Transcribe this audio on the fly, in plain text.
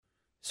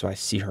So I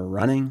see her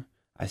running,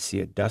 I see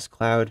a dust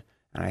cloud,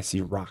 and I see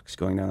rocks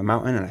going down the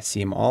mountain, and I see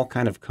them all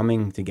kind of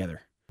coming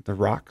together. The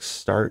rocks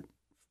start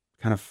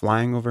kind of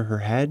flying over her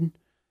head,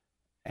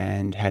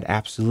 and had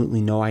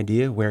absolutely no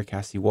idea where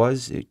Cassie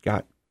was. It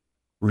got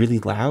really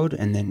loud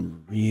and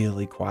then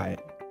really quiet.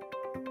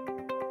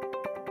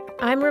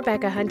 I'm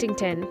Rebecca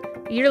Huntington.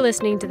 You're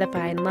listening to The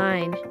Fine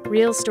Line,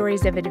 real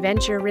stories of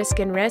adventure, risk,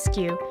 and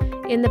rescue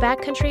in the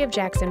backcountry of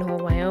Jackson Hole,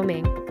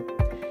 Wyoming.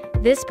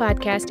 This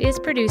podcast is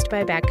produced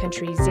by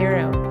Backcountry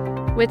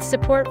Zero, with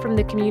support from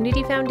the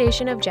Community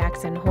Foundation of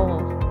Jackson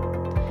Hole.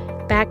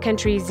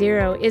 Backcountry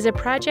Zero is a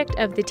project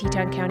of the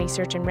Teton County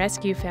Search and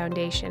Rescue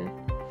Foundation.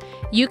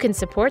 You can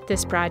support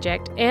this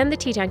project and the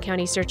Teton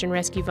County Search and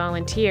Rescue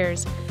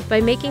volunteers by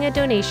making a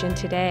donation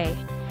today.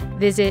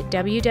 Visit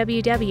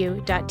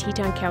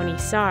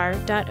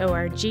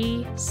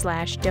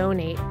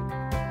www.tetoncountysar.org/donate.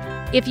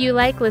 If you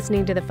like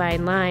listening to The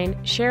Fine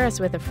Line, share us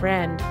with a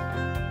friend.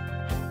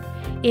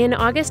 In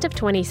August of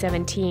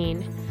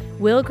 2017,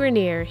 Will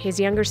Grenier, his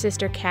younger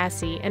sister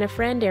Cassie, and a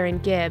friend Erin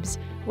Gibbs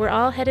were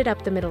all headed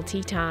up the Middle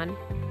Teton.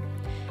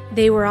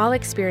 They were all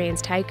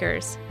experienced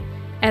hikers.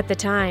 At the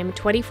time,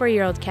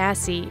 24-year-old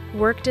Cassie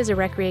worked as a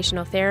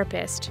recreational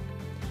therapist.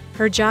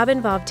 Her job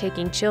involved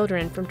taking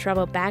children from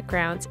troubled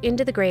backgrounds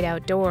into the great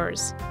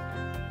outdoors.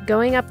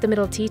 Going up the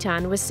Middle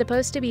Teton was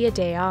supposed to be a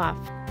day off,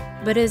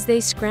 but as they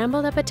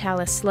scrambled up a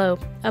talus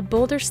slope, a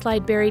boulder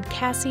slide buried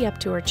Cassie up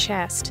to her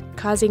chest,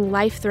 causing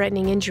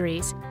life-threatening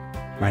injuries.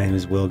 My name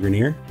is Will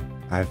Grenier.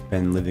 I've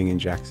been living in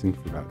Jackson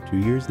for about 2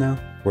 years now,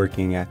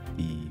 working at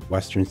the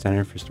Western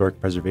Center for Historic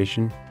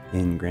Preservation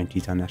in Grand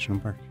Teton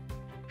National Park.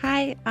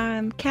 Hi,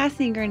 I'm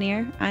Cassie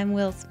Grenier. I'm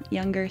Will's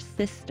younger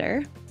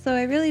sister. So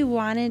I really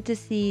wanted to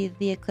see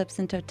the eclipse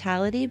in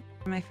totality.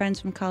 My friends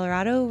from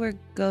Colorado were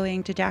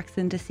going to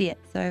Jackson to see it.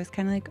 So I was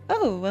kind of like,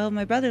 oh, well,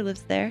 my brother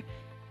lives there.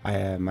 I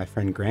have my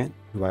friend Grant,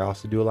 who I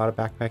also do a lot of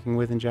backpacking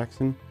with in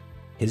Jackson.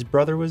 His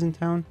brother was in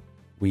town.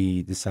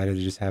 We decided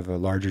to just have a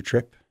larger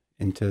trip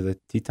into the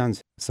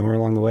Tetons. Somewhere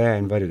along the way, I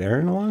invited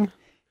Erin along.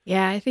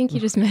 Yeah, I think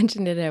you just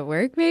mentioned it at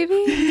work,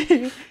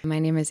 maybe. My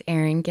name is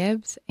Erin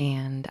Gibbs,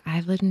 and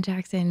I've lived in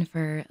Jackson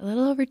for a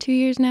little over 2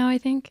 years now, I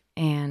think.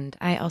 And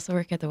I also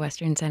work at the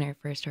Western Center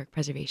for Historic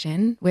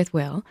Preservation with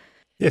Will.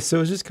 Yeah, so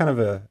it was just kind of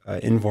a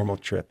informal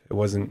trip. It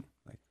wasn't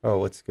like, oh,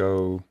 let's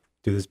go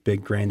do this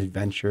big grand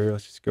adventure.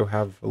 Let's just go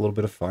have a little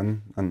bit of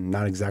fun on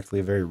not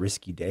exactly a very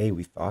risky day,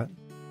 we thought.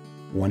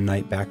 One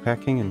night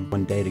backpacking and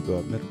one day to go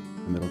up the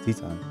Middle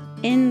Teton.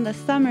 In the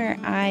summer,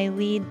 I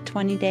lead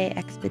 20-day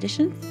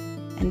expeditions.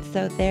 And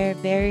so they're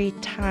very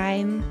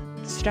time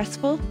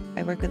stressful.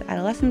 I work with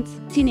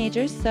adolescents,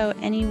 teenagers, so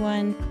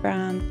anyone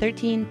from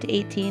 13 to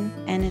 18,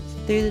 and it's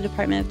through the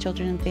Department of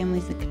Children and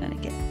Families in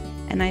Connecticut.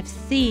 And I've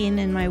seen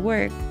in my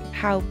work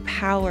how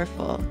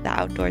powerful the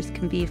outdoors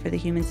can be for the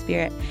human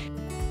spirit.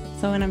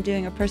 So when I'm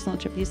doing a personal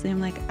trip, usually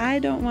I'm like, I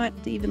don't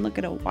want to even look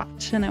at a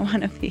watch, and I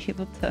want to be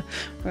able to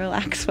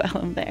relax while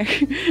I'm there.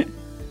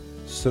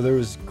 So there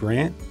was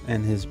Grant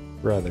and his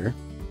brother,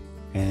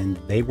 and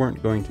they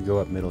weren't going to go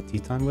up Middle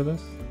Teton with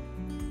us.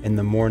 In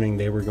the morning,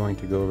 they were going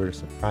to go over to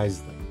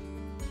Surprise Lake.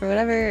 For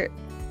whatever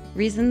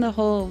reason, the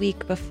whole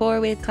week before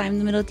we had climbed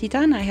the Middle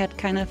Teton, I had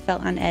kind of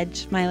felt on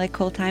edge my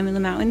whole time in the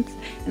mountains.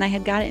 And I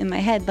had got it in my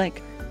head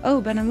like, oh,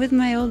 but I'm with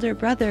my older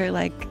brother.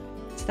 Like,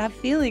 stop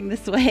feeling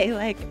this way.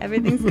 Like,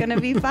 everything's going to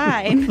be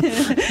fine.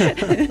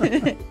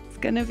 It's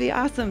going to be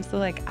awesome.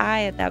 So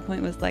I, at that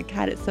point, was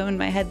had it so in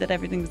my head that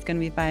everything was going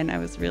to be fine. I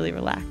was really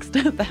relaxed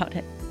about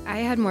it. I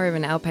had more of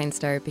an alpine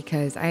start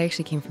because I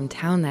actually came from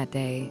town that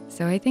day.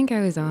 So I think I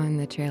was on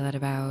the trail at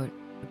about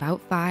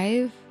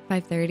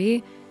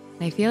 5:30.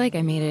 And I feel like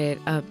I made it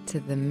up to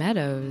the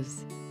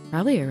meadows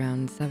probably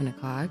around 7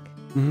 o'clock.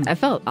 Mm-hmm. I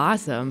felt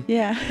awesome.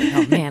 Yeah.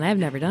 Oh man, I've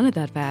never done it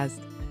that fast.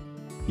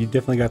 You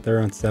definitely got there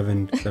around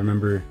 7 because I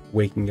remember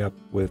waking up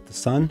with the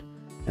sun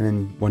and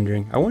then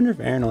wondering, I wonder if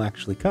Erin will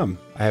actually come.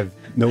 I have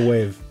no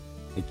way of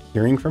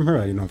hearing from her.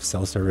 I didn't have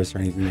cell service or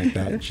anything like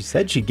that. She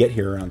said she'd get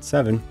here around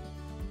 7.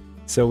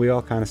 So we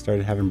all kind of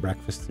started having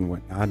breakfast and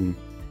whatnot, and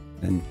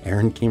then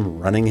Erin came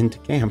running into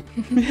camp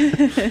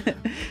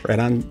right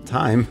on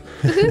time.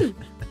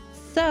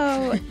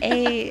 So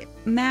a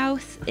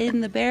mouse in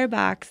the bear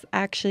box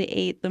actually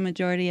ate the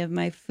majority of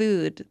my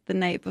food the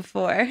night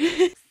before.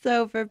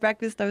 So for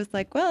breakfast, I was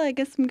like, well, I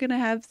guess I'm going to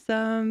have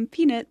some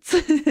peanuts.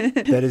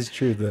 That is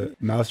true. The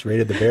mouse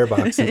raided the bear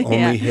box and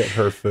only hit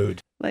her food.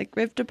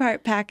 Ripped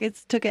apart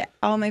packets, took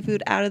all my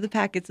food out of the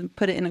packets and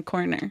put it in a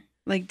corner.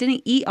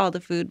 Didn't eat all the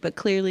food, but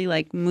clearly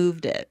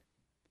moved it.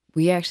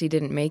 We actually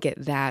didn't make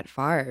it that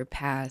far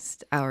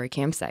past our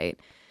campsite.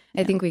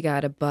 Yeah. I think we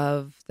got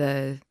above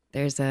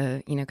there's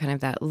a, kind of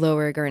that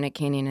lower Garnet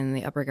Canyon and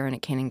the upper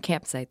Garnet Canyon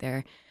campsite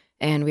there.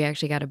 And we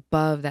actually got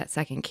above that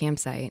second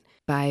campsite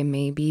by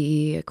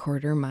maybe a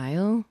quarter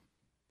mile.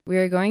 We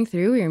were going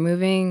through, we were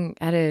moving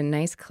at a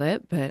nice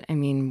clip, but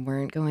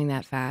weren't going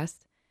that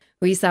fast.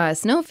 We saw a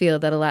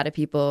snowfield that a lot of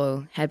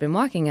people had been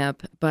walking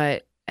up,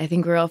 but I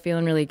think we're all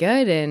feeling really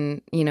good.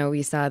 And,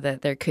 we saw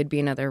that there could be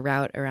another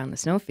route around the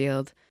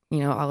snowfield.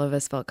 all of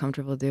us felt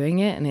comfortable doing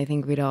it. And I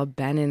think we'd all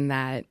been in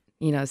that,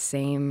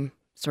 same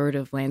sort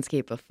of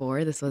landscape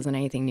before. This wasn't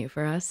anything new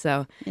for us.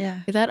 So Yeah.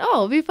 we thought,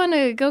 it'll be fun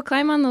to go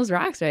climb on those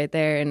rocks right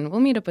there. And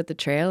we'll meet up at the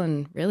trail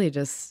in really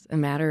just a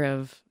matter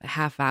of a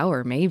half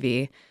hour,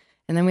 maybe.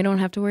 And then we don't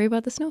have to worry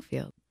about the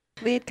snowfield.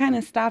 We had kind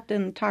of stopped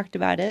and talked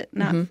about it,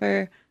 not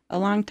for a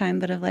long time,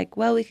 but of like,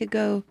 well, we could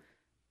go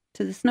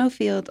to the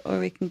snowfield or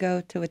we can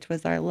go to, which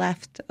was our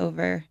left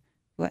over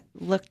what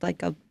looked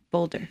like a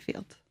boulder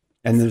field.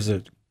 And there's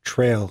a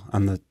trail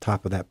on the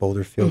top of that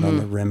boulder field on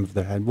the rim of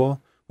the head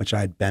wall, which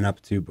I'd been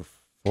up to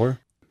before.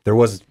 There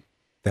was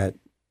that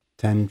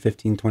 10,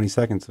 15, 20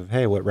 seconds of,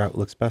 hey, what route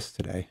looks best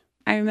today?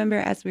 I remember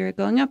as we were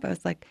going up, I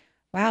was like,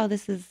 wow,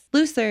 this is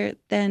looser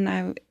than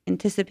I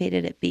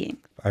anticipated it being.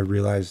 I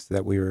realized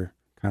that we were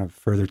kind of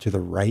further to the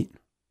right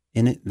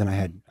in it than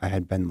I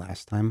had been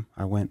last time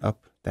I went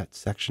up that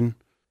section.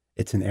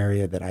 It's an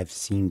area that I've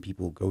seen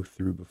people go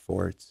through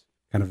before. It's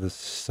kind of the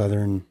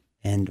southern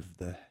end of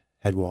the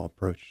headwall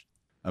approach.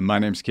 My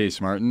name's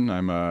Cassie Martin.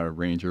 I'm a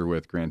ranger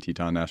with Grand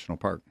Teton National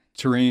Park.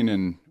 Terrain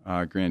in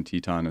Grand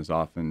Teton is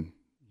often,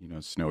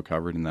 snow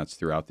covered, and that's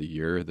throughout the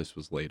year. This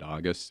was late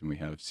August, and we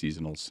have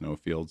seasonal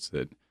snowfields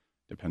that,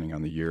 depending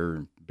on the year,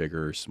 are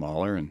bigger or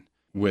smaller. And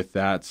with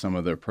that, some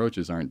of the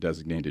approaches aren't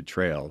designated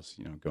trails.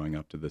 Going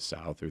up to the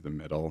south or the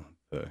middle,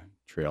 the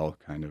trail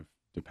kind of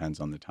depends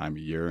on the time of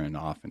year and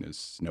often is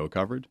snow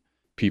covered.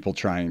 People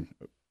try and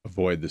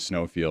avoid the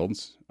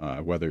snowfields,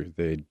 whether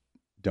they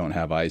don't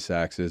have ice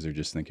axes or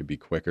just think it'd be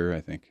quicker,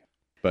 I think.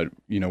 But,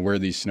 where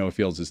these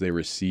snowfields, as they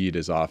recede,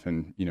 is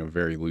often,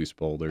 very loose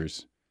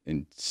boulders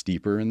and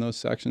steeper in those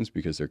sections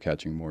because they're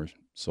catching more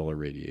solar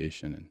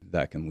radiation, and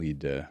that can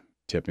lead to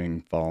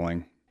tipping,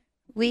 falling.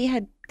 We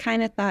had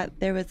kind of thought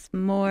there was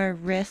more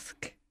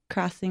risk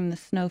crossing the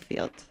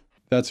snowfield.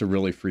 That's a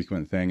really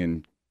frequent thing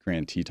in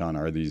Grand Teton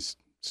are these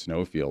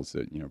snowfields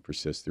that,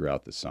 persist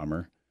throughout the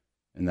summer.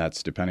 And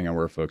that's depending on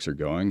where folks are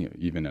going.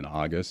 Even in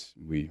August,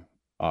 we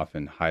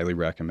often highly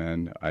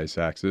recommend ice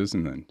axes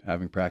and then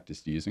having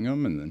practiced using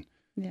them, and then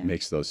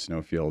makes those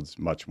snowfields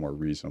much more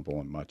reasonable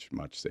and much,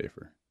 much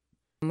safer.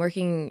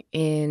 Working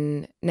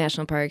in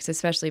national parks,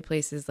 especially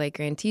places like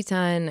Grand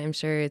Teton, I'm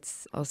sure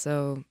it's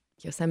also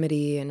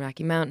Yosemite and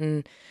Rocky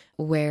Mountain,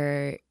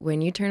 where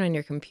when you turn on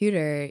your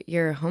computer,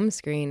 your home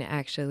screen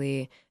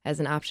actually has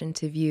an option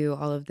to view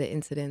all of the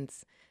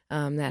incidents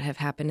that have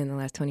happened in the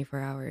last 24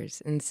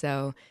 hours. And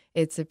so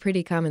it's a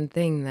pretty common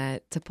thing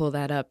to pull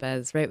that up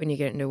as right when you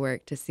get into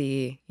work to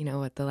see,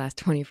 what the last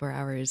 24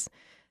 hours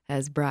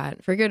has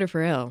brought, for good or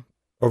for ill.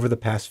 Over the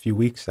past few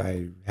weeks,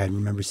 I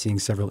remember seeing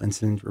several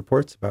incident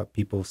reports about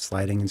people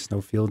sliding in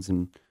snowfields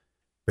and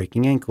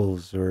breaking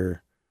ankles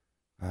or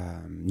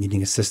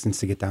needing assistance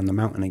to get down the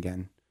mountain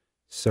again.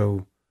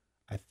 So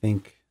I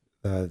think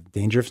the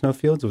danger of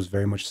snowfields was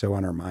very much so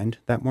on our mind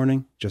that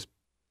morning, just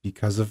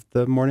because of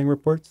the morning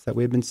reports that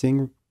we had been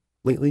seeing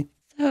lately.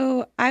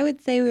 So I would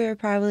say we were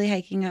probably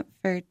hiking up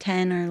for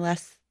 10 or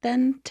less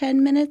than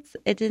 10 minutes.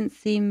 It didn't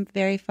seem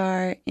very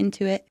far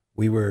into it.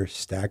 We were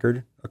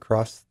staggered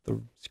across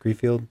the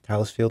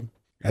talus field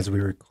as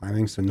we were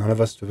climbing, so none of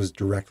us was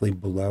directly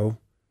below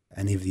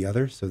any of the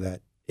others, so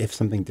that if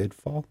something did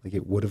fall,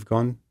 it would have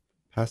gone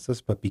past us.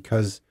 But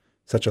because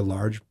such a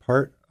large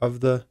part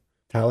of the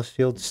talus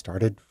field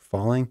started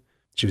falling,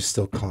 she was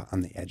still caught on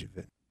the edge of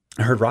it.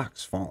 I heard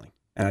rocks falling,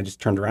 and I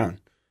just turned around,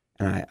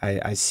 and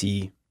I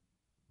see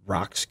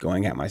rocks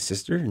going at my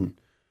sister, and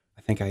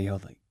I think I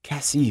yelled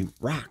Cassie,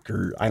 rock,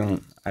 or I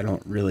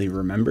don't really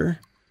remember.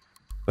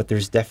 But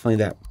there's definitely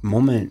that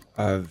moment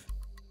of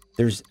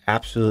there's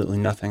absolutely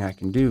nothing I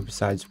can do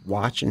besides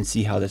watch and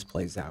see how this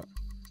plays out.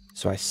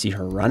 So I see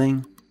her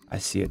running, I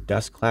see a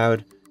dust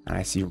cloud, and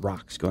I see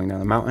rocks going down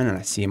the mountain, and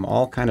I see them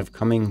all kind of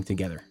coming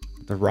together.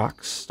 The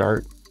rocks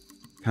start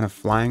kind of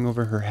flying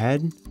over her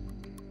head,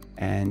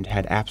 and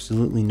had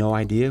absolutely no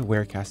idea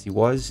where Cassie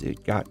was.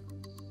 It got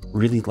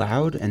really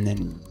loud and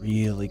then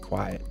really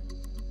quiet.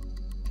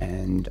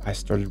 And I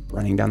started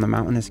running down the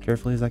mountain as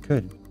carefully as I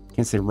could.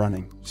 Can't say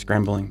running,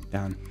 scrambling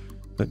down.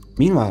 But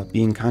meanwhile,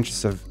 being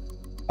conscious of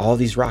all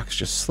these rocks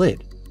just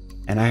slid,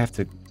 and I have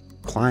to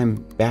climb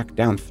back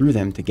down through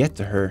them to get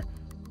to her.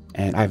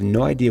 And I have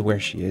no idea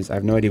where she is. I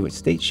have no idea what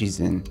state she's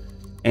in.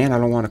 And I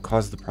don't want to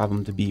cause the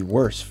problem to be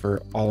worse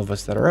for all of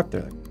us that are up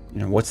there.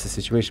 What's the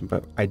situation?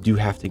 But I do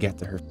have to get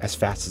to her as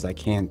fast as I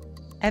can.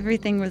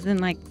 Everything was in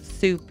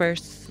super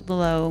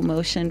slow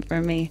motion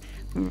for me.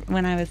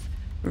 When I was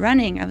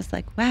running, I was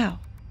like, wow,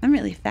 I'm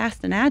really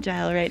fast and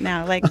agile right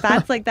now.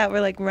 Thoughts like that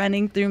were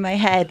running through my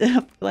head.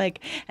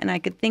 And I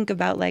could think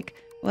about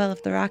well,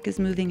 if the rock is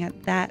moving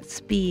at that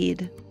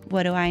speed,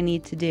 what do I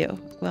need to do?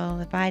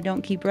 Well, if I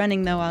don't keep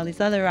running though, all these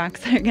other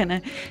rocks are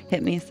gonna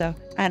hit me. So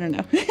I don't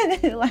know.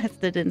 It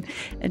lasted an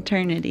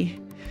eternity.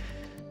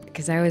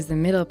 Because I was the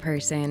middle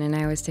person and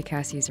I was to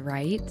Cassie's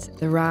right.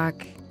 The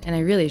rock, and I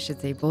really should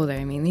say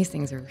boulder, these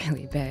things are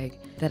really big,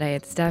 that I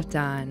had stepped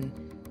on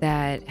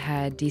that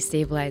had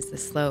destabilized the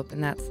slope.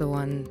 And that's the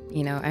one,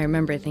 I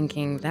remember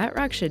thinking that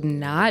rock should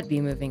not be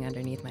moving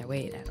underneath my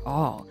weight at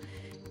all.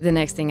 The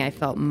next thing, I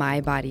felt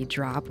my body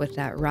drop with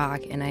that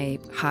rock, and I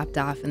hopped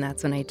off, and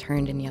that's when I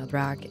turned and yelled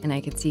rock, and I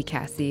could see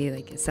Cassie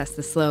like assess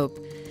the slope,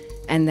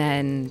 and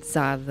then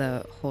saw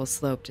the whole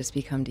slope just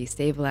become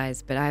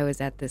destabilized. But I was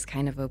at this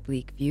kind of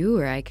oblique view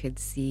where I could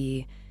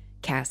see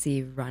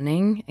Cassie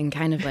running, and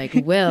kind of like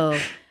Will,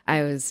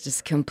 I was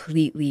just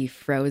completely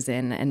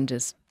frozen and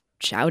just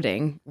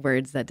shouting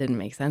words that didn't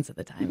make sense at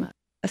the time.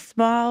 A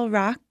small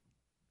rock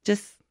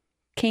just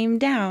came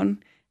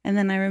down, and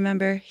then I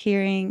remember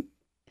hearing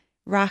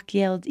rock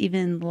yelled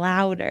even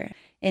louder.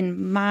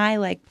 In my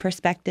like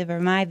perspective or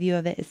my view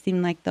of it, it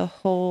seemed like the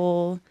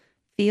whole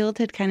field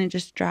had kind of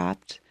just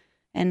dropped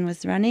and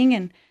was running,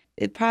 and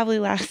it probably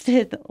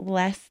lasted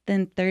less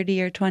than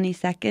 30 or 20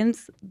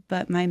 seconds,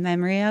 but my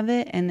memory of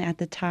it, and at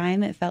the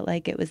time it felt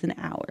like it was an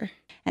hour.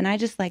 And I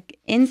just like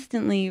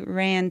instantly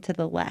ran to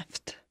the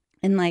left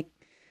and like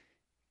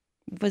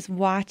was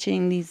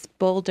watching these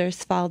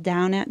boulders fall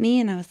down at me,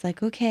 and I was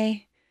like,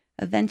 okay.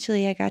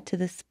 Eventually I got to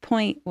this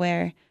point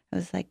where I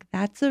was like,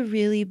 that's a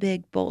really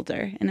big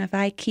boulder, and if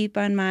I keep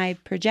on my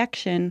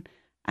projection,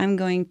 I'm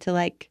going to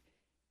like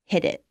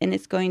hit it, and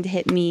it's going to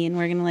hit me, and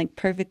we're going to like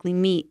perfectly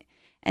meet.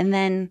 And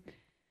then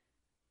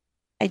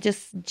I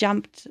just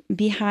jumped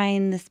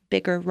behind this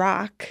bigger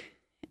rock,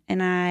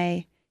 and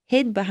I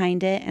hid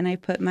behind it, and I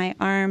put my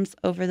arms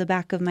over the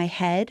back of my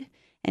head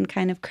and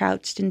kind of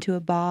crouched into a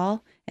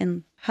ball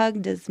and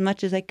hugged as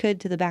much as I could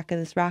to the back of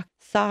this rock.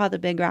 Saw the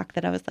big rock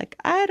that I was like,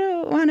 I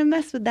don't want to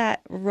mess with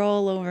that,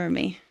 roll over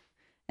me.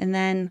 And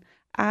then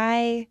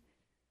I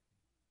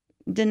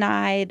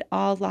denied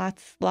all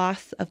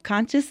loss of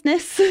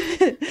consciousness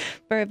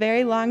for a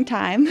very long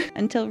time,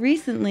 until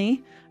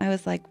recently I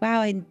was like,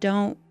 wow, I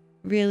don't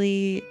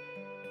really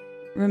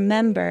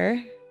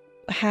remember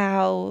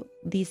how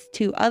these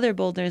two other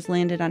boulders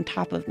landed on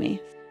top of me.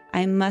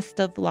 I must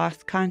have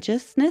lost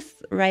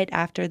consciousness right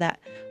after that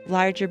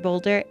larger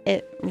boulder.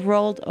 It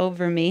rolled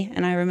over me,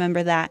 and I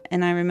remember that.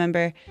 And I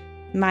remember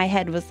my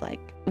head was like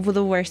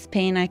the worst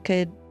pain I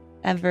could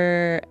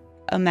ever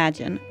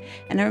imagine.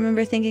 And I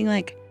remember thinking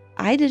like,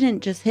 I didn't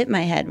just hit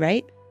my head,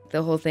 right?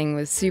 The whole thing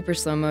was super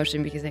slow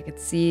motion because I could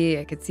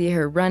see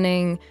her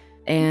running,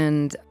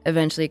 and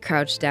eventually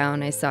crouched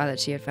down. I saw that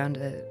she had found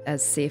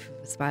as safe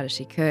of a spot as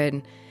she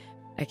could.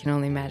 I can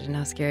only imagine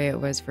how scary it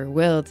was for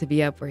Will to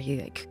be up where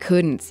he like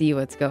couldn't see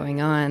what's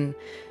going on.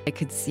 I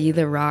could see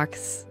the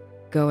rocks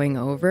going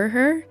over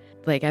her.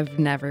 Like, I've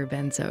never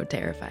been so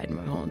terrified in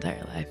my whole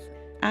entire life.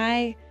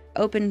 I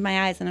opened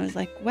my eyes and I was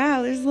like,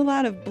 wow, there's a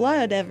lot of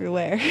blood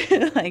everywhere.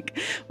 Like,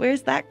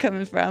 where's that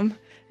coming from?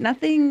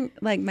 Nothing,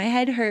 like my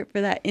head hurt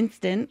for that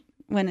instant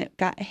when it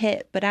got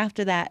hit. But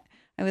after that,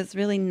 I was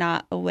really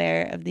not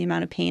aware of the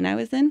amount of pain I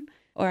was in.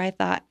 Or I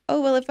thought,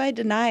 oh, well, if I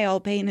deny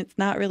all pain, it's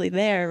not really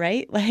there,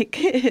 right? Like,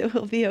 it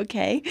will be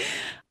okay.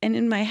 And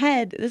in my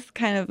head, this is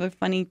kind of a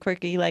funny,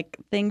 quirky, like,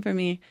 thing for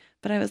me.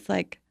 But I was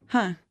like,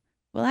 will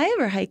I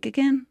ever hike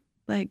again?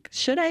 Like,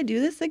 should I do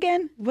this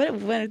again?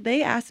 When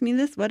they ask me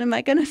this, what am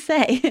I going to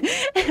say?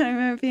 And I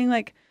remember being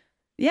like,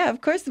 yeah, of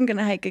course I'm going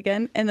to hike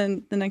again. And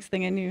then the next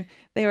thing I knew,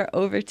 they were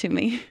over to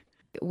me.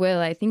 Will,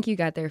 I think you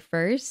got there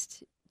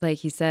first. Like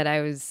he said,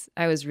 I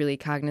was really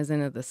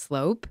cognizant of the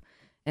slope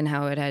and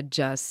how it had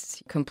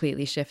just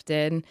completely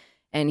shifted.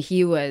 And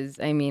he was,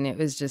 I mean, it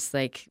was just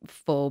like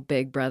full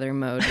big brother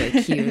mode. Like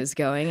he was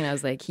going, and I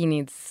was like, he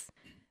needs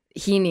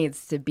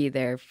to be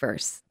there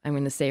first. I'm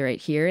going to stay right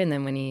here. And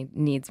then when he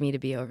needs me to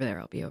be over there,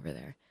 I'll be over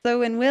there. So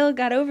when Will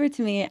got over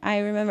to me, I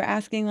remember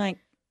asking, like,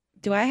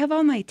 do I have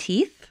all my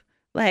teeth?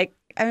 Like,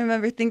 I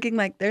remember thinking,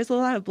 like, there's a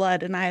lot of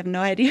blood and I have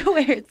no idea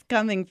where it's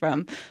coming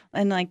from.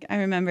 And, like, I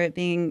remember it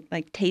being,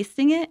 like,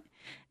 tasting it.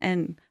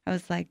 And I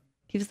was like,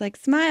 he was like,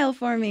 smile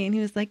for me. And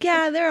he was like,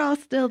 yeah, they're all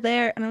still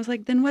there. And I was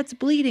like, then what's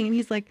bleeding? And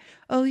he's like,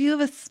 oh, you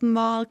have a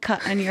small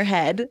cut on your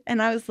head. And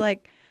I was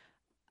like,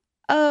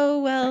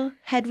 oh, well,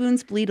 head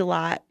wounds bleed a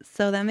lot.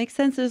 So that makes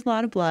sense. There's a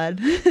lot of blood.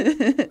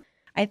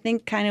 I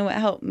think kind of what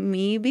helped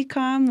me be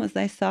calm was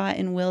I saw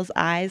in Will's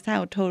eyes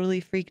how totally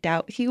freaked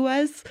out he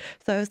was.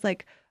 So I was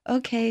like,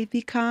 okay,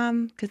 be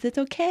calm, because it's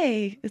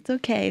okay. It's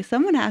okay.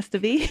 Someone has to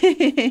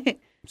be.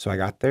 So I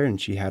got there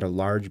and she had a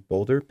large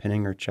boulder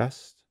pinning her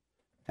chest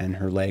and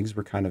her legs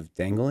were kind of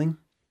dangling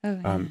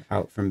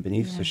out from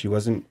beneath. Yeah. So she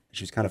was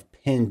kind of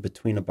pinned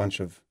between a bunch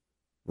of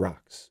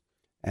rocks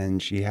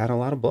and she had a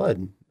lot of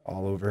blood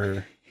all over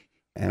her.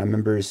 And I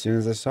remember as soon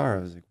as I saw her,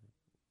 I was like,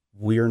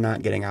 we're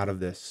not getting out of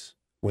this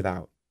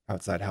without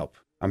outside help.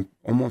 I'm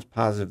almost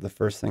positive the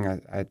first thing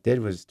I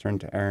did was turn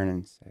to Erin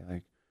and say,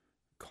 like,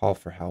 call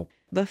for help.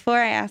 Before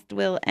I asked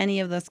Will any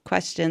of those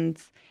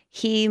questions,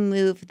 he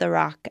moved the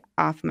rock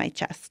off my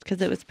chest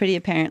because it was pretty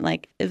apparent,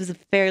 like, it was a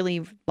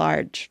fairly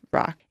large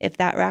rock. If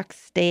that rock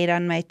stayed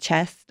on my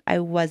chest, I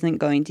wasn't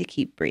going to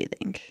keep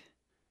breathing.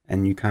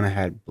 And you kind of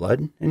had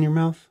blood in your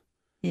mouth?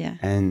 Yeah.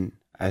 And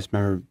I just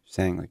remember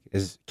saying, like,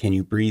 can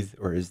you breathe,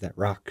 or is that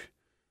rock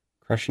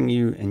crushing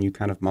you? And you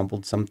kind of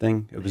mumbled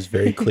something. It was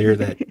very clear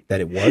that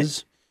it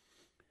was.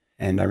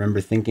 And I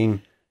remember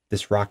thinking,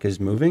 this rock is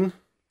moving.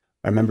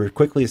 I remember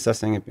quickly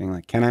assessing it, being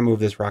like, can I move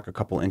this rock a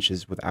couple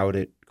inches without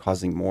it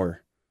causing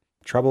more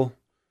trouble,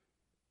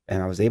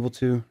 and I was able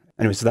to.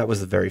 Anyway, so that was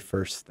the very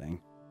first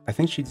thing. I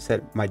think she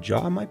said my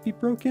jaw might be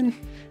broken.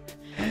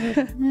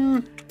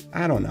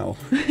 I don't know.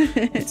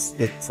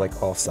 It's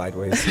like all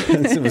sideways.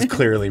 It was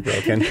clearly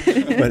broken,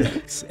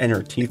 and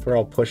her teeth were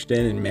all pushed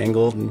in and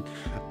mangled, and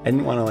I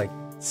didn't want to like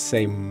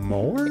say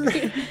more.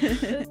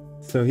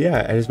 So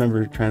yeah, I just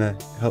remember trying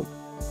to help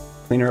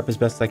clean her up as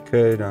best I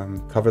could,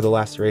 cover the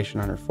laceration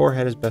on her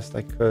forehead as best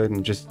I could,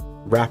 and just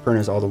wrap her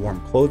in all the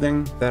warm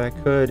clothing that I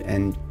could.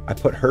 And I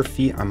put her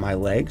feet on my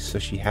legs so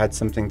she had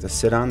something to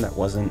sit on that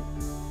wasn't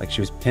like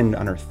she was pinned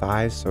on her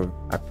thighs. So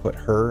I put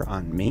her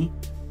on me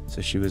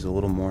so she was a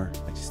little more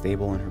like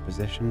stable in her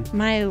position.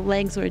 My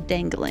legs were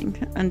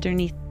dangling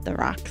underneath the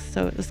rocks,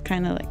 so it was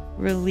kind of like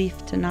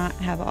relief to not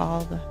have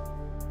all the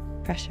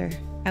pressure.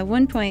 At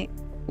one point,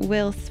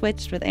 Will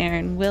switched with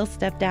Erin. Will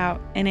stepped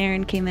out and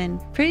Erin came in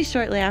pretty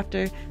shortly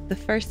after the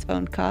first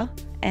phone call.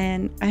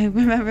 And I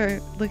remember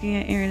looking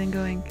at Erin and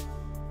going,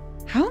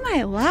 how am I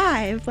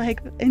alive?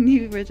 Like, and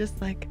you were just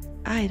like,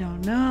 I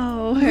don't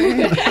know,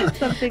 or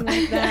something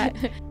like that.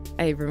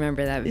 I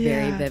remember that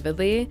very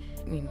vividly.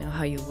 You know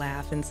how you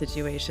laugh in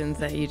situations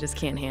that you just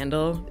can't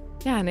handle.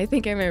 Yeah, and I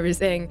think I remember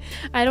saying,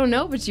 I don't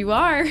know, but you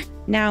are.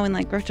 Now in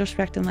like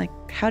retrospect, I'm like,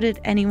 how did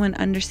anyone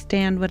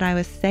understand what I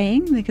was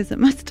saying? Because it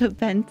must have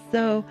been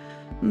so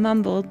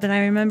mumbled. But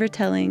I remember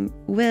telling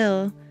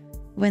Will,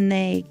 when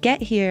they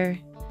get here,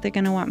 they're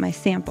going to want my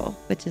sample,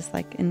 which is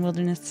like in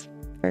wilderness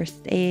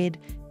first aid,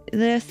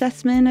 the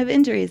assessment of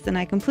injuries. And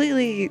I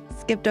completely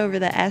skipped over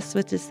the S,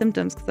 which is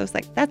symptoms, because I was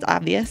like, that's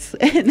obvious.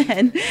 And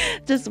then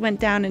just went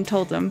down and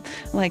told them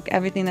like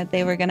everything that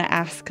they were going to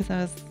ask, because I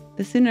was,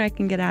 the sooner I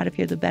can get out of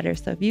here, the better.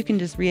 So if you can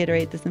just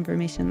reiterate this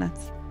information,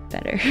 that's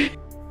better.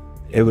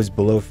 It was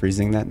below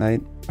freezing that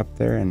night up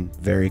there and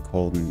very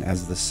cold. And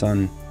as the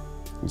sun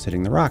was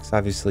hitting the rocks,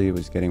 obviously it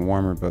was getting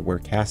warmer, but where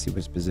Cassie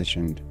was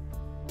positioned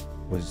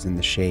was in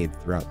the shade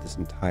throughout this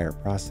entire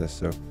process.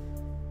 So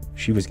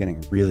she was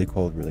getting really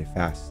cold really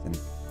fast. And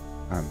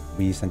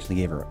we essentially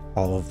gave her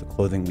all of the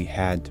clothing we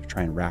had to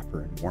try and wrap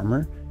her and warm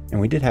her. And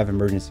we did have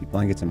emergency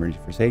blankets, emergency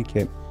first aid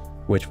kit,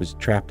 which was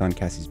trapped on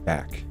Cassie's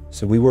back.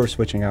 So we were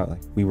switching out,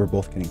 like we were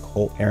both getting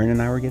cold. Erin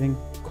and I were getting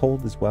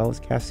cold as well as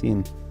Cassie,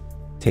 and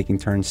taking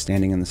turns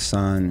standing in the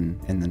sun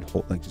and then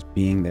like just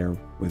being there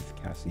with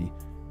Cassie.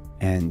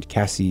 And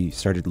Cassie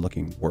started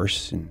looking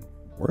worse and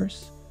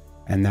worse.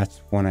 And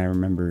that's when I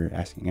remember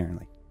asking Erin,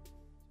 like,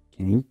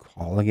 can you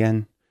call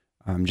again?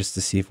 Just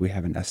to see if we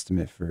have an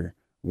estimate for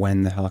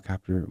when the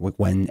helicopter,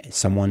 when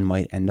someone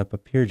might end up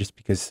here, just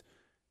because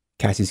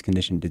Cassie's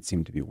condition did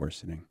seem to be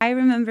worsening. I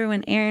remember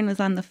when Erin was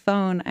on the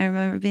phone, I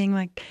remember being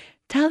like,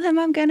 tell them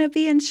I'm going to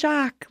be in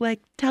shock.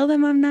 Like, tell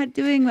them I'm not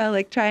doing well.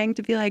 Like, trying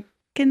to be like,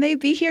 can they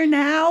be here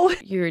now?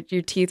 Your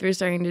teeth were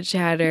starting to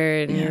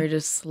chatter and you were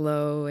just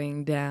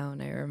slowing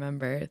down. I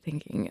remember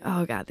thinking,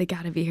 oh God, they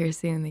got to be here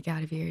soon. They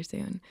got to be here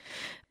soon.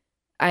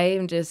 I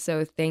am just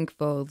so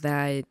thankful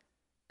that,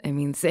 I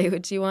mean, say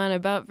what you want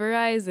about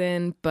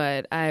Verizon,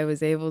 but I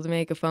was able to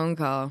make a phone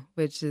call,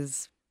 which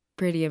is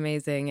pretty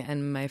amazing.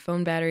 And my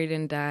phone battery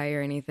didn't die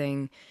or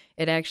anything.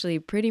 It actually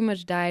pretty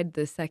much died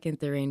the second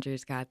the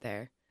Rangers got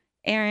there.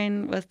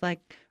 Erin was like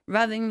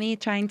rubbing me,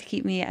 trying to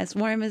keep me as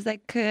warm as I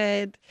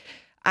could.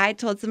 I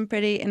told some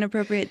pretty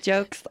inappropriate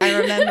jokes, I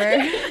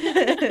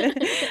remember.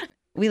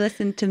 We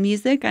listened to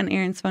music on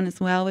Erin's phone as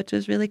well, which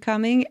was really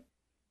calming.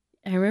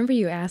 I remember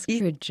you asked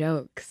for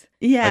jokes.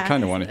 Yeah. I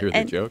kind of want to hear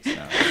the jokes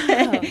now.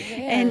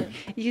 And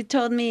you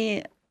told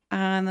me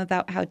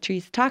about how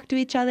trees talk to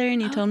each other,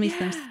 and you told me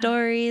some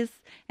stories,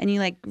 and you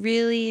like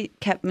really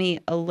kept me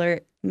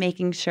alert,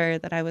 making sure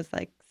that I was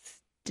like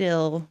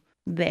still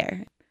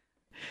there.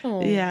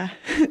 Oh. Yeah.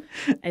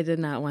 I did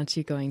not want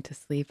you going to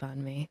sleep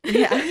on me.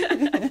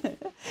 Yeah.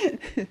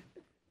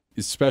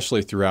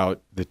 Especially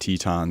throughout the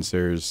Tetons,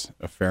 there's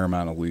a fair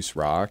amount of loose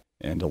rock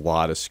and a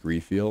lot of scree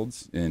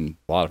fields, and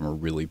a lot of them are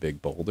really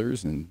big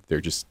boulders, and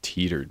they're just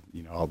teetered.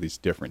 You know, all these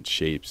different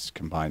shapes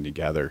combined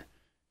together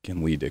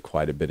can lead to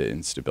quite a bit of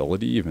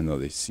instability, even though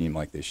they seem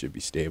like they should be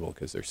stable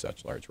because they're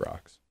such large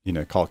rocks. You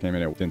know, call came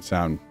in, it didn't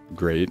sound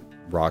great.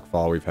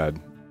 Rockfall, we've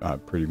had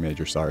pretty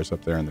major SARS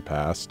up there in the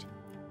past,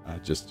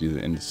 just due to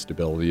the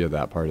instability of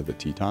that part of the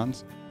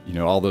Tetons. You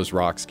know, all those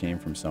rocks came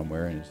from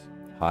somewhere and it's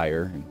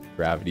higher, and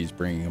gravity's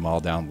bringing them all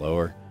down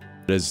lower.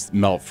 As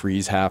melt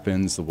freeze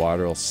happens, the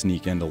water will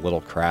sneak into little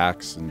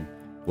cracks and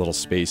little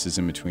spaces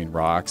in between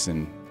rocks,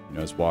 and you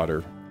know, as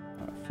water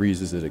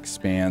freezes, it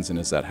expands, and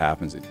as that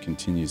happens, it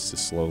continues to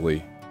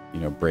slowly, you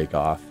know, break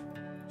off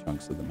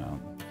chunks of the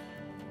mountain.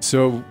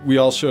 So we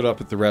all showed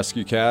up at the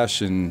rescue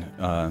cache, and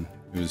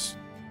it was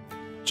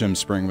Jim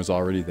Spring was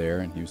already there,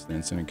 and he was the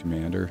incident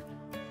commander.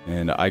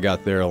 And I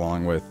got there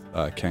along with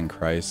Ken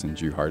Kreis and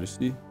Drew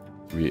Hardesty.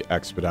 We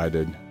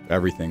expedited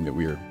everything that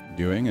we were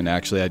doing, and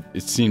actually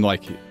it seemed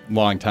like a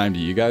long time to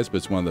you guys, but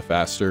it's one of the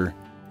faster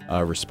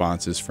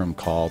responses from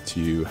call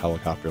to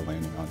helicopter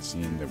landing on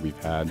scene that we've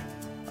had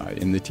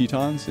in the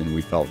Tetons, and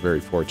we felt very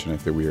fortunate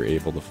that we were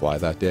able to fly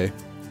that day.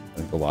 I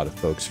think a lot of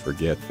folks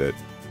forget that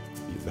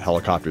The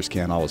helicopters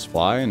can't always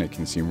fly, and it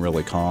can seem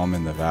really calm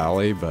in the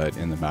valley, but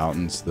in the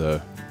mountains,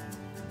 the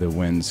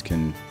winds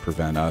can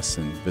prevent us,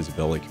 and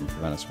visibility can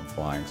prevent us from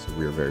flying. So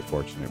we were very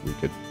fortunate we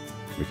could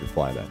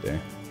fly that day.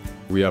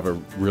 We have a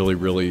really,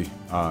 really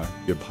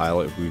good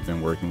pilot who we've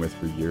been working with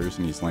for years,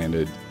 and he's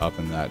landed up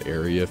in that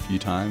area a few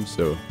times.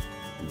 So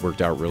it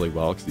worked out really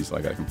well because he's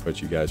like, I can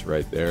put you guys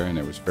right there, and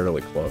it was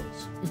fairly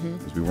close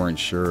because we weren't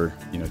sure,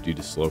 due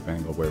to slope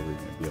angle, where we were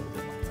going to be able to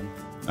land.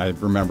 I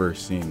remember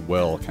seeing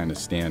Will kind of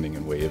standing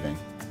and waving,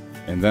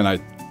 and then I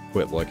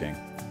quit looking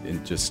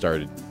and just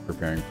started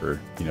preparing for,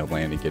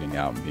 landing, getting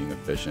out, and being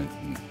efficient.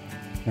 And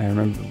I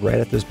remember right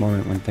at this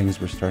moment when things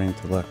were starting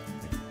to look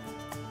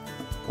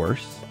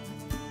worse.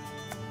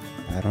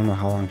 I don't know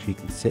how long she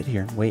can sit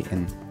here and wait,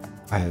 and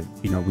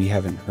we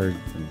haven't heard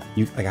from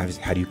you. Like,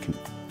 obviously, how do you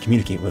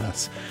communicate with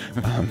us?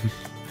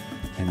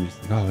 And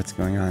he's like, oh, what's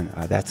going on?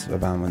 That's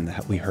about when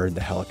we heard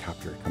the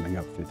helicopter coming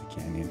up through the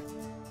canyon,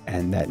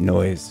 and that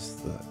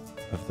noise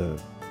of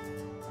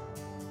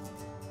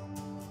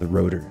the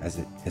rotor as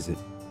it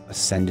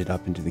ascended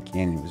up into the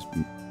canyon was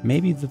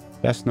maybe the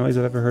best noise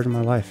I've ever heard in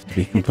my life, to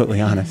be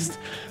completely honest.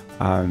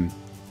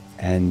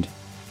 And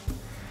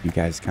you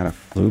guys kind of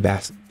flew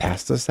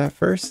past us at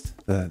first,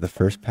 the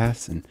first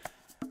pass, and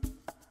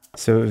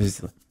so it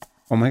was,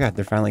 oh my God,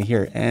 they're finally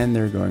here, and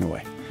they're going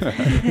away.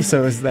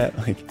 So is that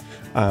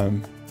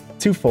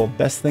twofold,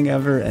 best thing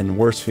ever and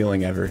worst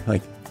feeling ever,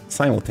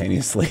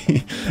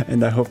 simultaneously.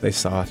 And I hope they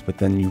saw us, but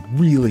then you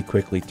really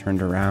quickly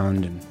turned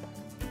around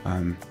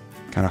and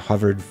kind of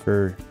hovered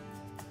for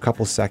a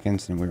couple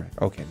seconds, and we were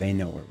like, okay, they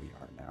know where we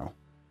are now,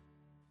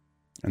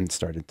 and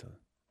started to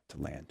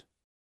land.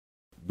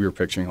 We were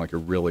picturing like a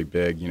really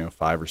big,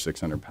 500 or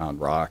 600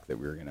 pound rock that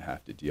we were going to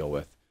have to deal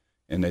with.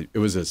 And it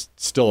was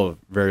still a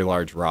very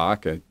large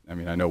rock. I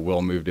mean, I know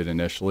Will moved it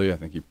initially. I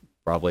think he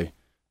probably,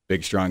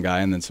 big, strong guy,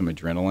 and then some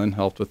adrenaline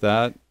helped with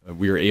that.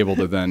 We were able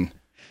to then,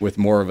 with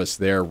more of us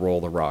there,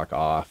 roll the rock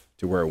off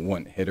to where it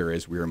wouldn't hit her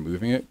as we were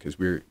moving it, because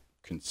we were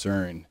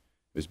concerned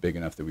it was big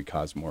enough that we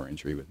caused more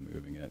injury with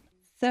moving it.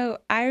 So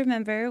I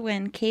remember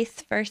when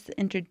Case first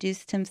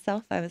introduced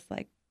himself, I was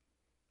like,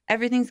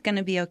 everything's going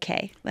to be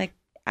okay.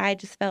 I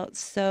just felt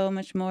so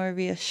much more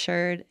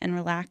reassured and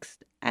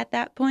relaxed at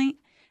that point.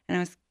 And I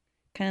was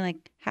kind of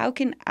like, how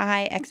can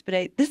I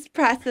expedite this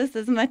process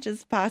as much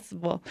as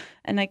possible?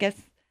 And I guess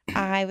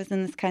I was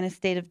in this kind of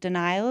state of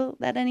denial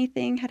that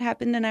anything had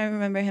happened. And I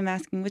remember him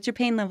asking, what's your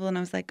pain level? And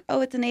I was like,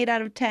 oh, it's an 8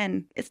 out of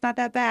 10. It's not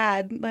that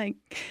bad.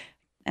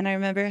 And I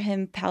remember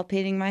him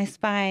palpating my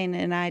spine,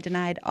 and I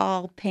denied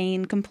all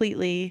pain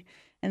completely.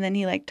 And then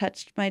he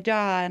touched my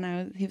jaw,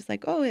 and he was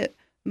like, oh, it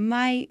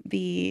might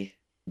be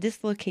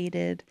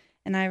dislocated.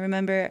 And I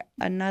remember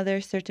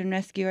another search and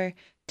rescuer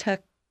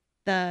took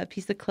the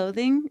piece of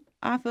clothing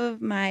off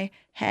of my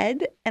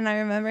head, and I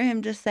remember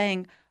him just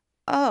saying,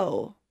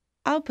 oh,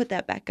 I'll put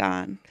that back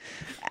on.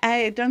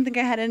 I don't think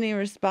I had any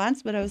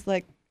response, but I was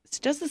like, it's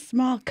just a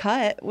small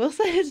cut. We'll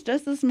say it's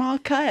just a small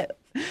cut.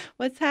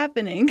 What's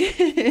happening?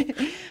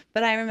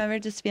 But I remember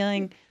just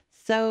feeling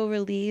so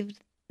relieved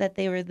that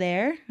they were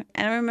there.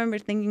 And I remember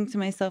thinking to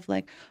myself,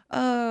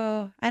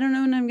 oh, I don't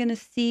know when I'm going to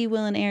see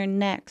Will and Erin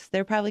next.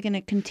 They're probably going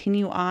to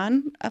continue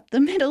on up the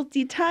Middle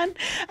Teton.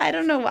 I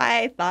don't know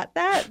why I thought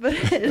that,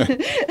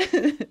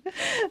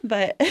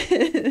 but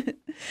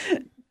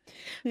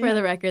for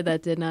the record,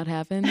 that did not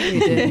happen. We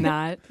did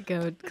not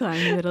go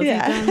climb the Middle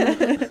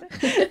Teton.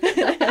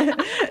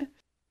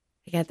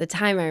 At the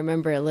time, I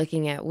remember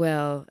looking at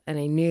Will, and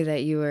I knew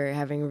that you were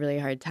having a really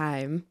hard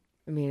time.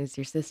 I mean, it's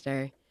your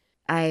sister.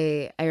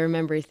 I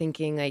remember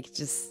thinking,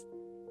 just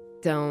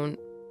don't,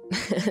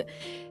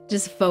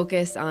 just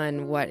focus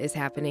on what is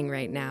happening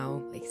right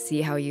now.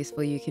 See how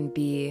useful you can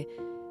be,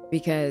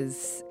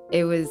 because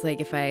it was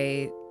if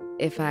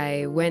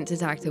I went to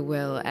talk to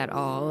Will at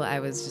all, I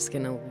was just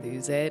gonna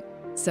lose it.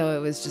 So it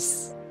was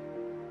just,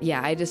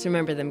 I just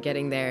remember them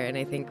getting there, and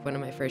I think one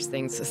of my first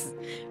things was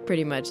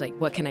pretty much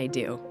what can I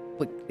do?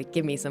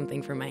 Give me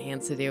something for my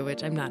hands to do,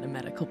 which I'm not a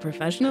medical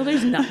professional.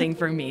 There's nothing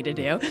for me to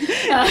do.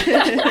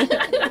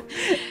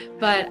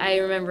 But I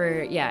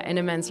remember, an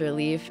immense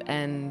relief,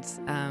 and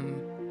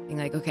being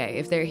okay,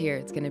 if they're here,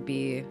 it's gonna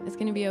be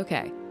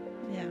okay.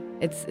 Yeah.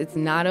 It's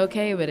not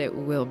okay, but it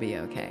will be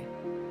okay.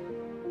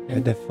 I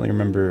definitely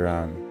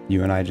remember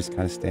you and I just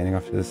kind of standing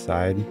off to the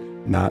side,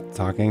 not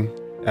talking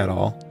at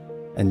all,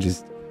 and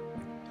just,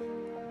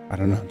 I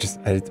don't know,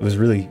 it was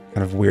really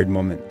kind of a weird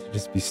moment to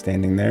just be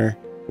standing there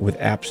with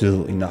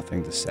absolutely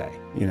nothing to say,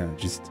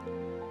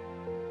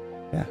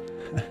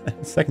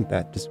 second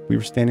that, just we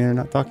were standing there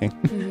not talking.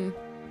 Mm-hmm.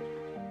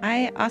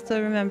 I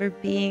also remember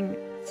being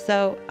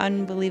so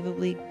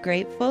unbelievably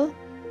grateful,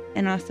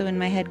 and also in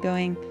my head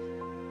going,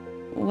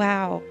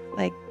 wow,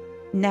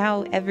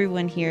 now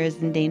everyone here is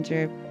in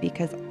danger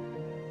because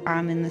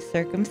I'm in this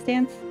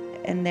circumstance,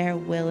 and they're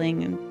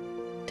willing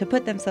to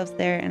put themselves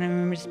there. And I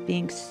remember just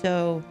being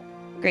so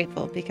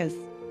grateful because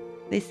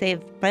they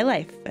saved my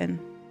life, and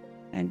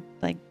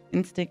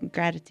instant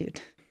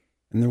gratitude.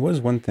 And there was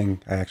one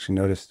thing I actually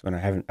noticed when I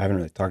haven't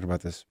really talked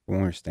about this, but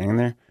when we were standing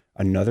there,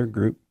 another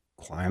group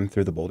climb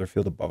through the boulder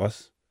field above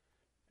us.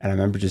 And I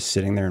remember just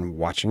sitting there and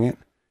watching it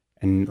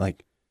and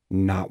like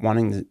not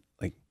wanting to,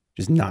 like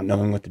just not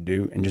knowing what to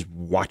do and just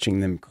watching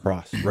them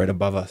cross right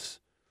above us.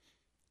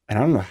 And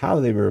I don't know how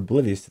they were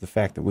oblivious to the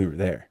fact that we were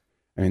there.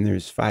 I mean,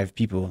 there's 5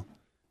 people,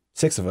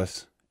 6 of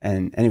us.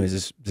 And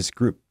anyways, this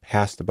group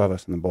passed above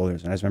us on the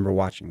boulders. And I just remember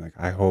watching, like,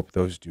 I hope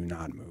those do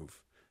not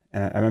move.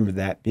 And I remember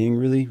that being a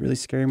really, really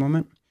scary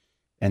moment.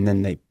 And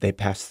then they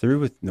passed through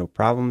with no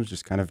problems,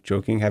 just kind of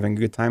joking, having a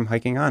good time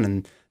hiking on.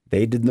 And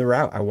they did the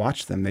route. I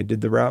watched them. They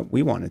did the route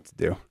we wanted to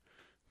do.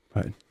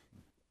 But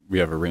we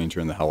have a ranger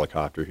in the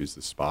helicopter who's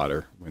the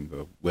spotter. When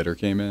the litter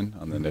came in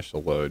on the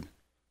initial load,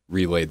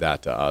 relayed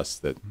that to us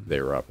that they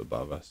were up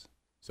above us.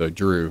 So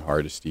Drew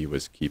Hardesty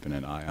was keeping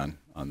an eye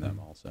on them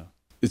also.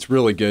 It's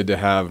really good to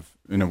have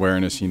an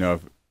awareness,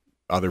 of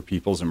other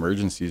people's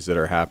emergencies that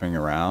are happening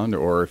around,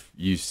 or if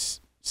you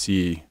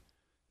see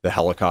the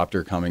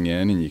helicopter coming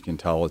in and you can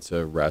tell it's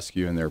a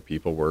rescue and there are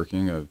people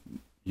working of,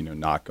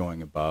 not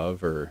going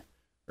above or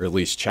at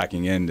least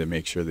checking in to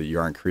make sure that you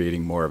aren't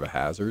creating more of a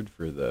hazard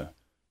for the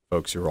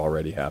folks who are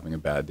already having a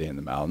bad day in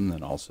the mountain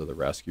and also the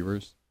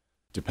rescuers.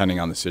 Depending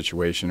on the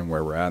situation and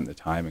where we're at and the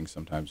timing,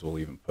 sometimes we'll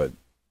even put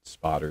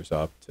spotters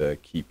up to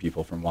keep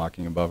people from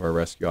walking above our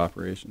rescue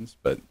operations.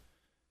 But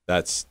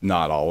that's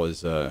not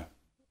always a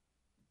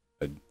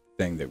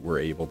thing that we're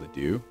able to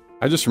do.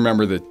 I just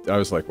remember that I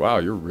was like, wow,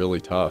 you're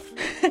really tough.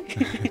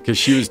 Because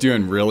she was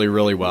doing really,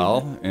 really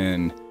well.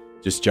 And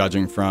just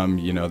judging from,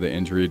 the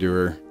injury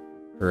to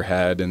her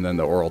head and then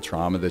the oral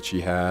trauma that she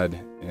had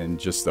and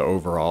just the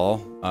overall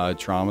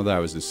trauma that I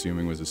was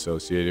assuming was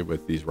associated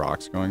with these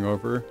rocks going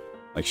over.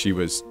 Like she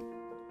was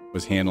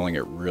handling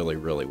it really,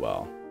 really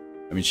well.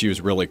 I mean, she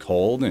was really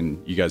cold,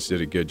 and you guys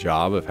did a good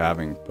job of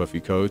having puffy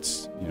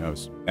coats. It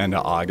was end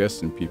of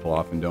August, and people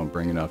often don't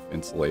bring enough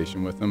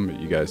insulation with them, but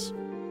you guys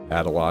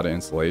had a lot of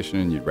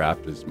insulation, and you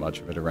wrapped as much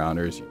of it around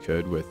her as you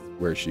could with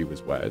where she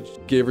was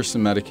wedged. Gave her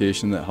some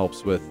medication that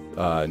helps with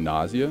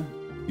nausea,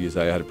 because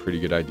I had a pretty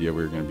good idea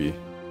we were going to be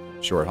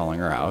short hauling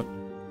her out.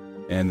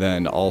 And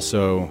then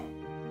also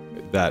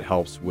that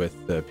helps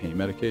with the pain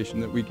medication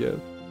that we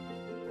give.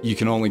 You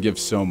can only give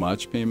so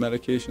much pain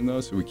medication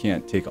though, so we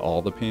can't take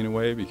all the pain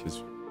away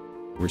because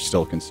we're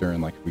still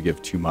concerned, like if we give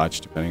too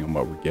much, depending on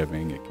what we're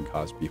giving, it can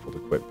cause people to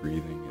quit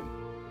breathing.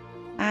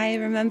 I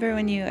remember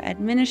when you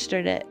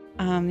administered it,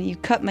 you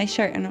cut my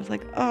shirt and I was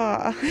like,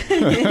 oh.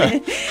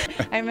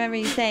 I remember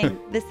you saying,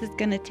 this is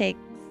going to take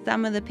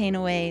some of the pain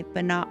away,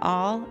 but not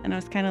all. And I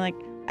was kind of like,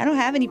 I don't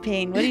have any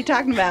pain. What are you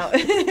talking about? I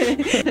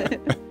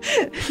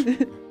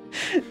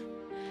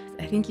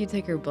think you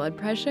took her blood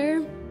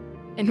pressure.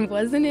 And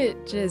wasn't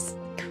it just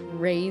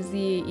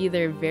crazy,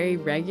 either very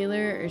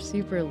regular or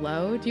super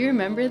low? Do you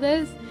remember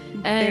this?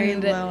 Very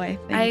low, I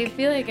think. I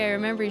feel like I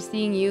remember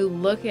seeing you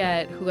look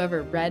at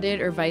whoever read it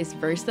or vice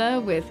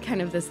versa with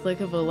kind of this look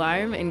of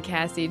alarm, and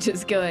Cassie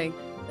just going,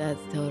 that's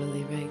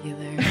totally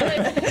regular.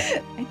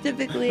 I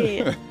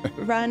typically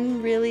run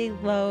really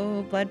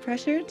low blood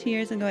pressure. 2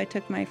 years ago, I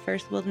took my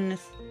first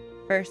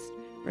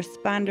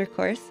responder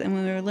course, and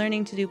when we were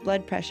learning to do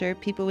blood pressure,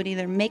 people would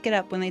either make it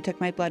up when they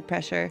took my blood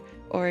pressure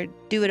or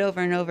do it over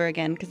and over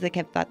again because they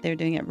thought they were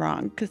doing it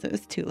wrong because it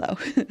was too low.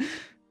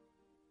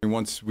 And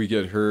once we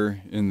get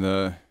her in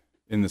the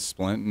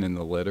splint and in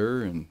the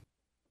litter, and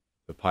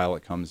the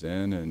pilot comes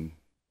in, and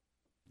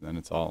then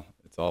it's all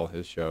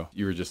his show.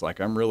 You were just like,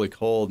 I'm really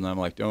cold, and I'm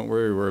like, don't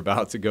worry, we're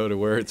about to go to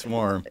where it's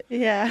warm.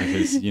 Yeah.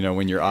 Because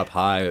when you're up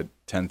high at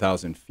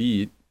 10,000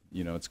 feet,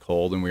 it's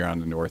cold, and we're on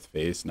the north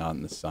face, not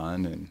in the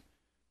sun, and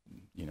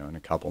in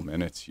a couple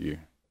minutes you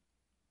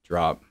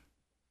drop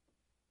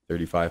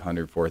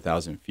 3,500,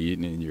 4,000 feet,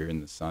 and you're in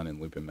the sun in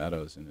Lupin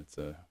Meadows, and it's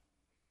a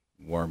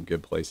warm,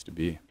 good place to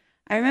be.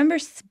 I remember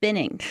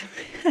spinning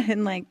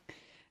and like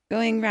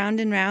going round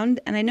and round.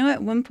 And I know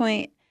at one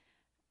point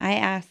I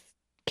asked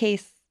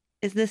Case,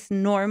 is this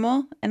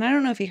normal? And I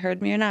don't know if he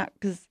heard me or not,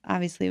 because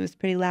obviously it was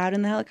pretty loud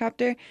in the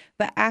helicopter.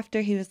 But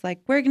after, he was like,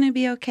 we're going to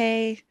be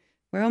okay.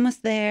 We're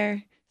almost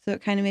there. So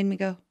it kind of made me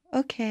go,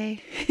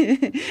 okay.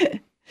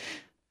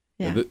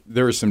 Yeah.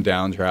 There were some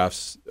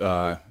downdrafts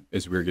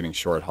as we were getting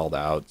short hauled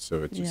out.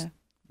 So it just,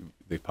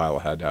 the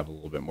pilot had to have a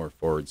little bit more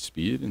forward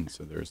speed. And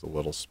so there's a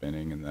little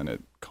spinning, and then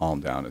it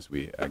calmed down as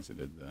we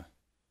exited the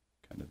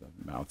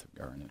mouth of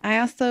Garnet. I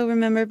also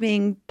remember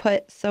being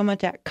put so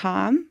much at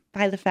calm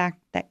by the fact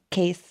that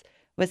Case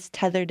was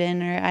tethered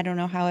in, or I don't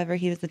know, however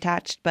he was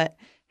attached, but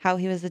how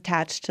he was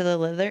attached to the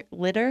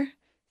litter.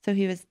 So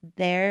he was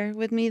there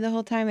with me the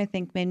whole time, I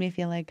think made me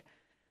feel like,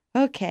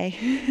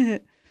 okay.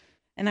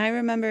 And I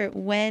remember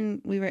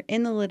when we were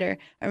in the litter,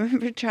 I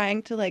remember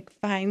trying to like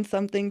find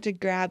something to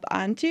grab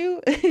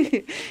onto,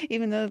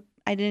 even though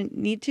I didn't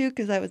need to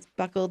because I was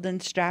buckled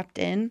and strapped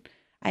in.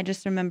 I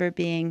just remember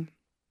being,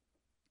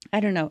 I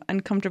don't know,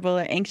 uncomfortable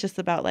or anxious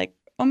about like,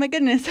 oh my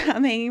goodness,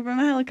 I'm hanging from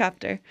a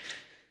helicopter.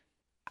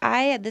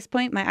 At this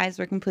point, my eyes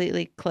were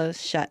completely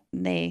closed shut.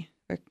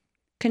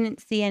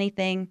 Couldn't see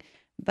anything,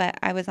 but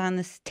I was on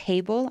this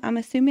table. I'm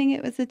assuming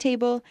it was a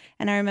table.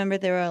 And I remember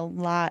there were a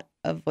lot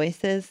of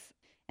voices.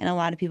 and a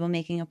lot of people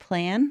making a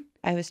plan.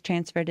 I was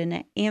transferred in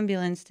an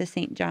ambulance to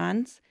St.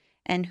 John's,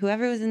 and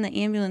whoever was in the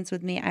ambulance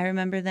with me, I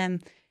remember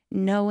them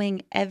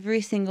knowing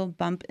every single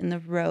bump in the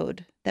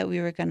road that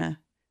we were going to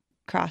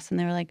cross. And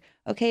they were like,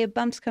 okay, a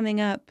bump's coming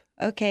up.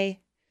 Okay,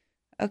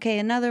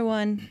 another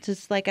one,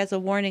 just like as a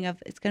warning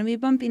of it's going to be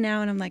bumpy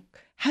now. And I'm like,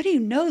 how do you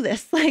know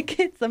this? Like,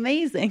 it's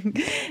amazing.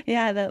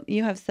 Yeah, that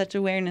you have such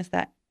awareness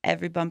that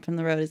every bump from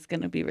the road is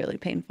going to be really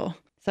painful.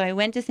 So I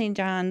went to St.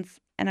 John's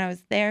and I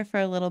was there for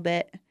a little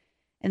bit.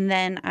 And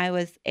then I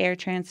was air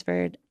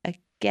transferred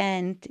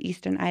again to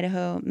Eastern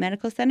Idaho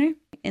Medical Center.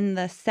 In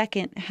the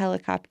second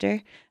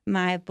helicopter,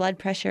 my blood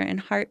pressure and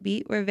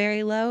heartbeat were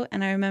very low.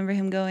 And I remember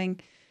him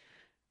going,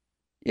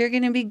 "You're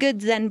going to be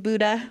good, Zen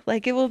Buddha.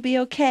 Like, it will be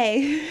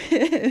okay."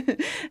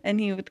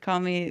 And he would call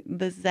me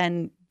the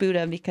Zen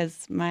Buddha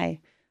because my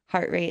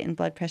heart rate and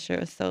blood pressure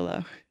was so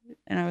low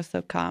and I was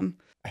so calm.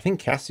 I think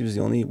Cassie was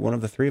the only one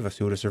of the three of us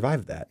who would have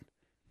survived that.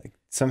 Like,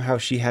 somehow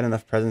she had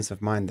enough presence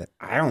of mind that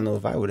I don't know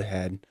if I would have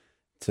had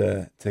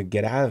to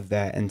get out of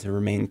that and to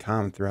remain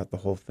calm throughout the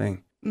whole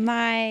thing.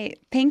 My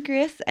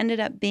pancreas ended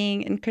up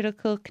being in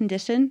critical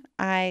condition.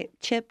 I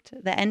chipped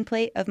the end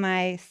plate of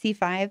my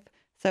C5,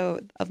 so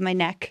of my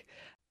neck.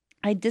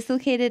 I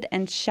dislocated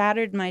and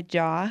shattered my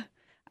jaw.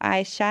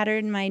 I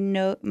shattered my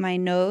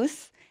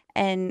nose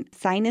and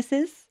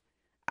sinuses.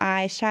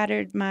 I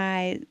shattered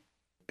my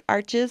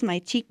arches, my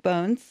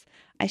cheekbones.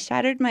 I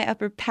shattered my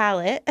upper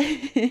palate.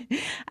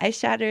 I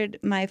shattered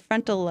my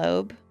frontal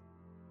lobe.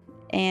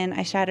 And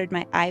I shattered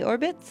my eye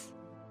orbits.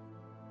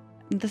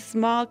 The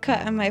small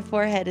cut on my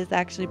forehead is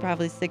actually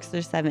probably 6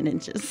 or 7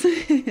 inches.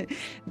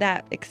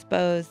 That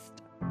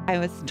exposed, I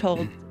was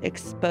told,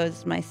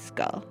 exposed my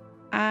skull.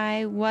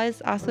 I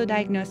was also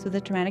diagnosed with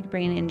a traumatic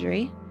brain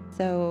injury.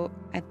 So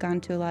I've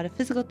gone to a lot of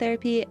physical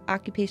therapy,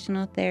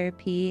 occupational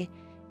therapy,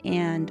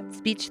 and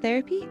speech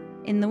therapy.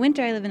 In the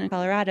winter, I live in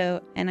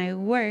Colorado, and I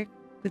work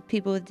with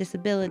people with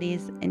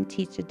disabilities and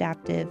teach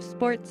adaptive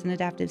sports and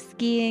adaptive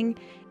skiing.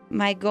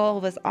 My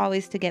goal was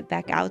always to get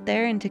back out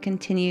there and to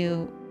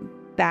continue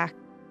back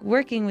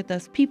working with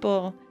those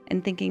people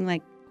and thinking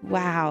like,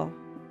 wow,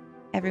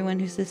 everyone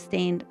who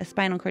sustained a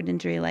spinal cord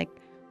injury, like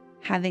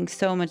having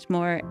so much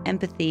more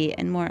empathy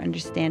and more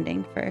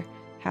understanding for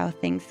how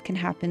things can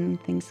happen,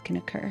 things can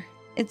occur.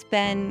 It's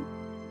been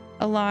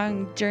a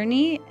long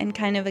journey and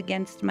kind of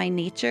against my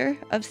nature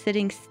of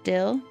sitting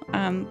still.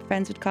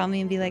 Friends would call me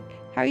and be like,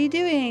 "How are you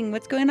doing?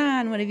 What's going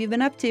on? What have you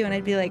been up to?" And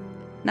I'd be like,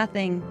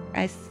 "Nothing.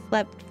 I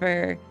slept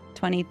for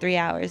 23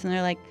 hours. And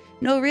they're like,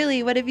 "No,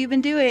 really, what have you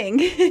been doing?"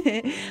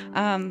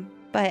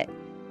 But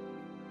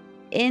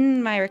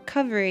in my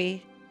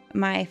recovery,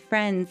 my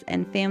friends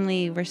and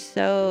family were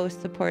so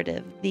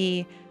supportive.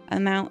 The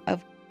amount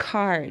of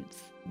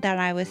cards that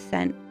I was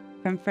sent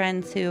from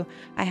friends who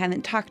I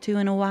haven't talked to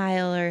in a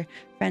while or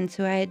friends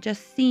who I had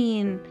just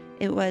seen,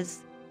 it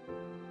was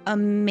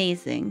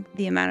amazing,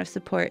 the amount of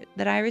support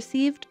that I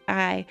received.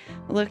 I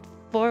looked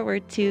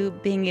forward to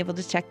being able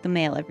to check the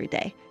mail every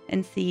day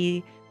and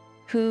see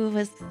who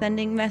was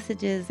sending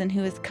messages and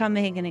who was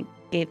coming, and it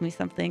gave me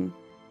something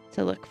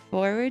to look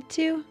forward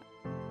to.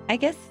 I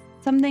guess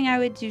something I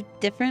would do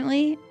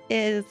differently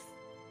is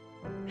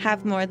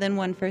have more than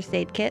one first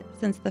aid kit,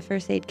 since the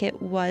first aid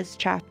kit was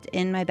trapped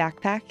in my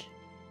backpack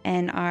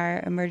and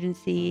our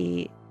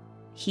emergency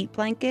heat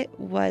blanket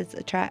was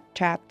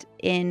trapped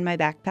in my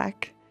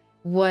backpack.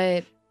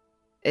 What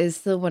is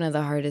still one of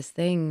the hardest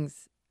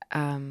things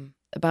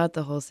about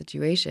the whole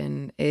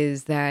situation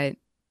is that,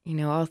 you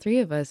know, all three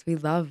of us, we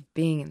love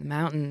being in the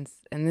mountains,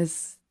 and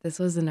this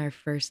wasn't our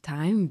first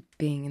time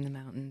being in the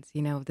mountains.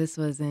 You know, this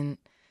wasn't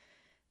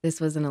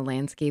a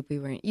landscape we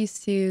weren't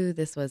used to.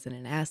 This wasn't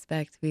an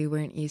aspect we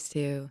weren't used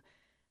to.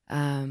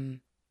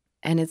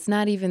 And it's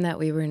not even that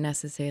we were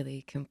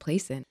necessarily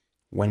complacent.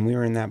 When we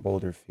were in that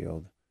boulder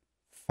field,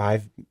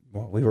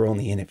 we were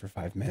only in it for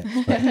 5 minutes.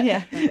 But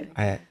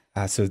Yeah.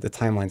 so the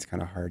timeline's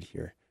kind of hard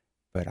here.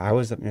 But I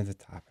was up near the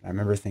top, and I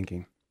remember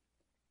thinking,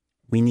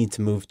 we need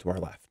to move to our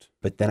left.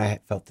 But then I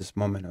felt this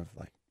moment of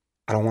like,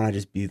 I don't want to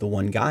just be the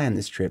one guy on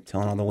this trip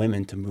telling all the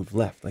women to move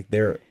left. Like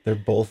they're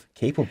both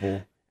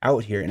capable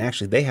out here, and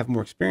actually they have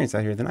more experience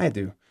out here than I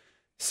do.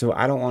 So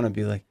I don't want to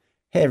be like,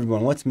 "Hey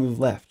everyone, let's move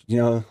left." You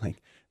know,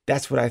 like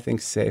that's what I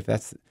think's safe.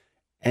 But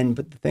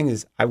the thing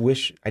is, I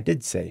wish I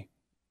did say,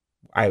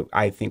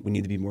 I think we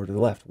need to be more to the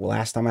left. Well,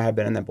 last time I had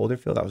been in that boulder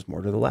field, I was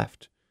more to the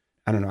left.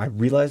 I don't know. I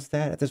realized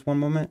that at this one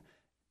moment,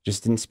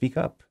 just didn't speak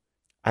up.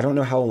 I don't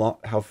know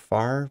how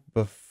far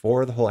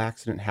before the whole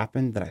accident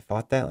happened that I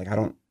thought that. Like I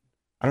don't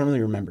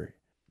really remember.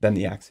 Then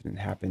the accident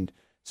happened.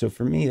 So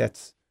for me,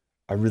 that's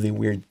a really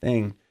weird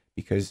thing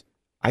because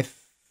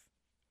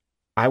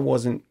I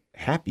wasn't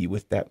happy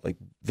with that, like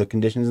the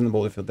conditions in the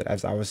boulder field that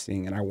as I was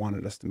seeing, and I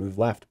wanted us to move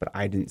left, but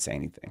I didn't say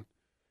anything,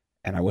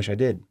 and I wish I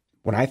did.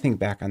 When I think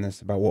back on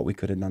this about what we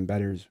could have done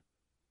better, is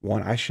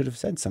one, I should have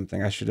said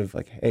something. I should have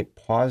like, hey,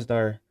 paused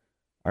our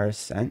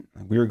ascent.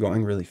 Like, we were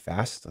going really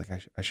fast. Like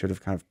I should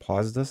have kind of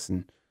paused us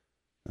and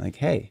like,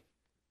 hey,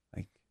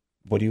 like,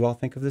 what do you all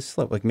think of this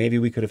slope? Like maybe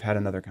we could have had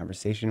another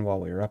conversation while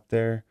we were up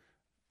there.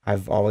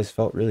 I've always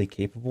felt really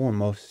capable in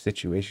most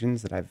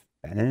situations that I've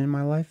been in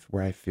my life,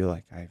 where I feel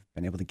like I've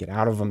been able to get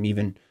out of them,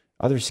 even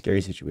other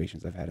scary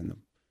situations I've had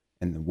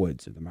in the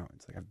woods or the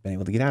mountains. Like, I've been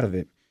able to get out of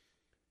it.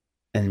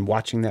 And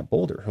watching that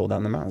boulder hurl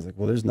down the mountain, I was like,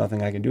 well, there's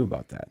nothing I can do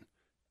about that.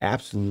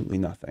 Absolutely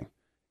nothing.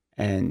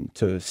 And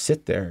to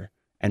sit there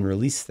and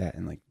release that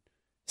and like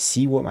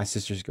see what my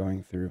sister's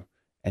going through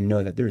and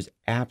know that there's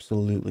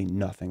absolutely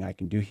nothing I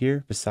can do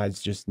here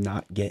besides just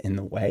not get in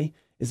the way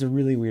is a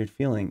really weird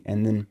feeling.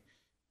 And then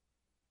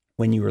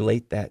when you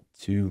relate that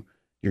to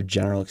your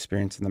general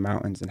experience in the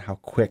mountains and how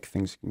quick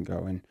things can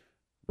go, and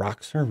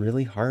rocks are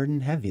really hard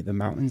and heavy. The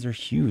mountains are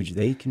huge.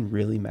 They can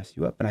really mess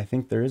you up. And I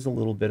think there is a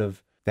little bit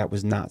of that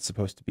was not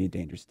supposed to be a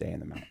dangerous day in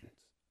the mountains,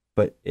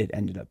 but it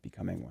ended up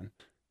becoming one.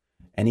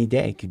 Any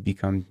day could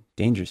become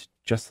dangerous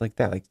just like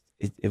that. Like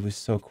it was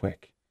so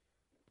quick.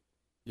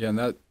 Yeah, and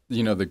that,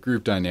 the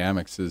group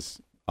dynamics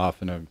is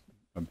often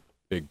a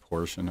big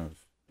portion of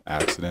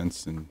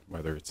accidents, and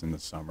whether it's in the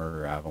summer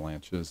or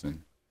avalanches,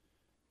 and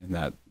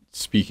that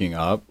speaking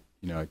up,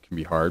 it can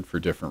be hard for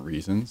different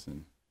reasons,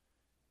 and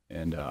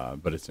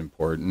but it's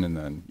important. And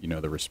then,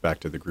 the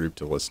respect of the group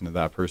to listen to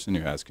that person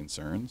who has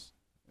concerns.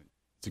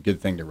 It's a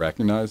good thing to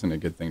recognize and a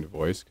good thing to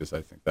voice, because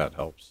I think that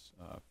helps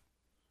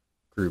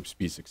groups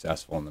be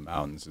successful in the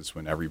mountains, is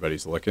when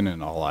everybody's looking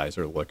and all eyes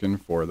are looking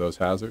for those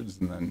hazards.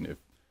 And then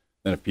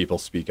if people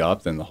speak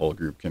up, then the whole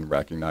group can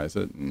recognize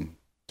it and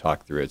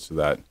talk through it. So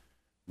that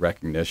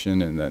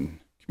recognition and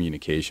then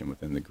communication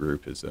within the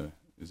group is a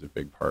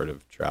big part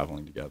of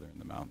traveling together in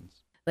the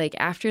mountains. Like,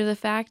 after the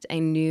fact, I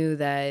knew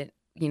that,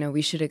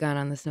 we should have gone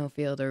on the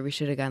snowfield or we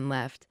should have gone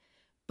left.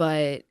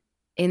 But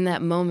in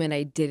that moment,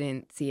 I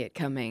didn't see it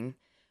coming.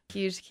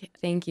 Huge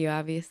thank you,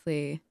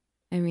 obviously,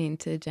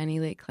 to Jenny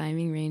Lake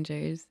Climbing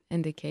Rangers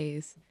and to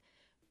Case.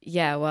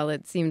 Yeah, while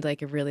it seemed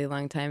like a really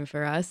long time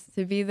for us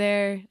to be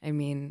there,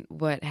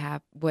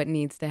 what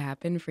needs to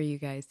happen for you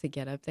guys to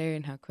get up there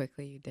and how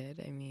quickly you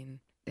did,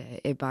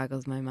 it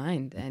boggles my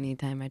mind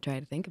anytime I try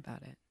to think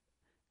about it.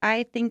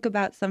 I think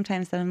about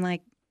sometimes that I'm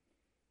like,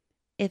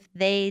 if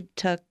they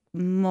took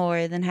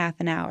more than half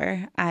an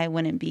hour, I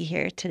wouldn't be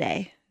here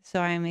today.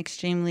 So I'm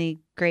extremely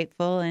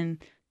grateful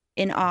and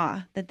in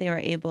awe that they were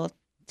able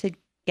to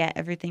get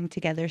everything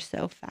together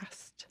so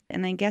fast.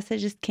 And I guess I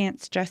just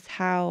can't stress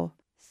how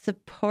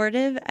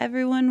supportive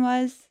everyone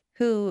was,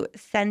 who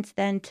since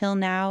then till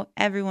now,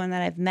 everyone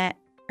that I've met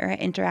or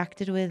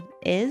interacted with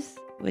is,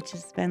 which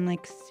has been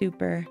like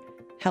super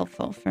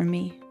helpful for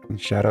me.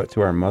 And shout out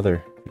to our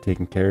mother for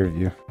taking care of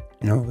you.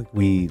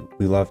 We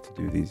love to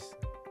do these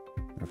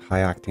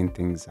high octane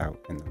things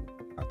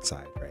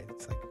outside, right?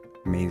 It's like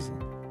amazing.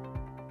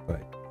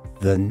 But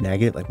the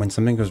negative, like when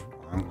something goes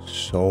wrong,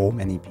 so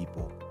many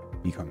people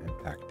become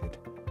impacted.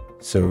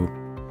 So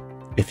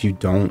if you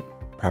don't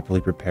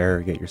properly prepare or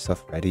get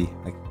yourself ready,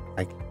 like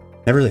I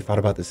never really thought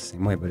about this the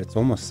same way, but it's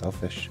almost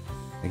selfish.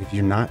 Like if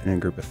you're not in a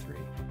group of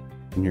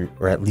three,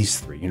 or at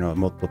least three,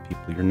 multiple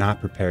people, you're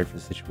not prepared for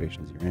the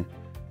situations you're in.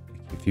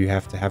 Like if you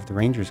have to have the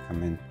Rangers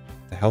come in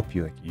to help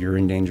you, like you're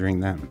endangering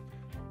them.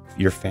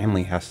 Your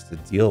family has to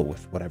deal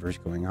with whatever's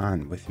going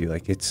on with you.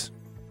 Like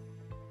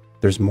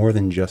there's more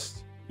than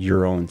just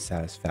your own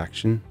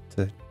satisfaction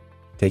to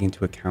take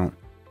into account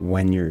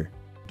when you're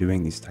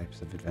doing these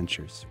types of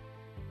adventures.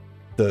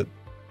 The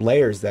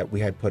layers that we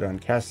had put on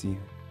Cassie,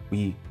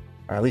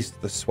 or at least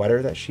the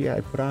sweater that she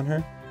had put on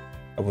her,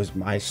 it was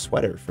my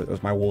sweater. It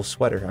was my wool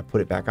sweater. I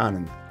put it back on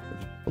and there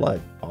was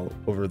blood all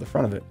over the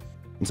front of it.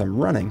 And so I'm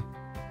running,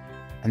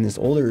 and this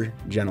older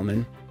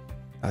gentleman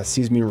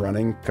sees me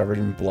running covered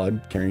in blood,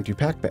 carrying two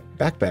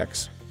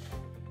backpacks.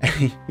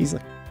 And he's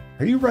like,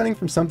 "Are you running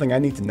from something I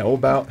need to know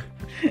about?"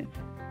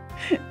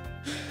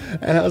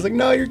 And I was like,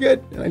 "No, you're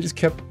good." And I just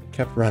kept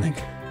running.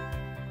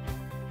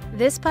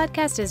 This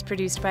podcast is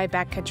produced by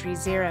Backcountry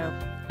Zero,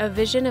 a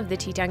vision of the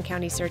Teton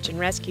County Search and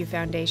Rescue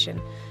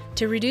Foundation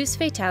to reduce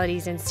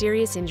fatalities and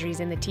serious injuries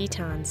in the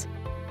Tetons.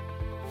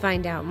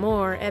 Find out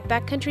more at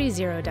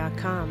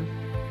backcountryzero.com.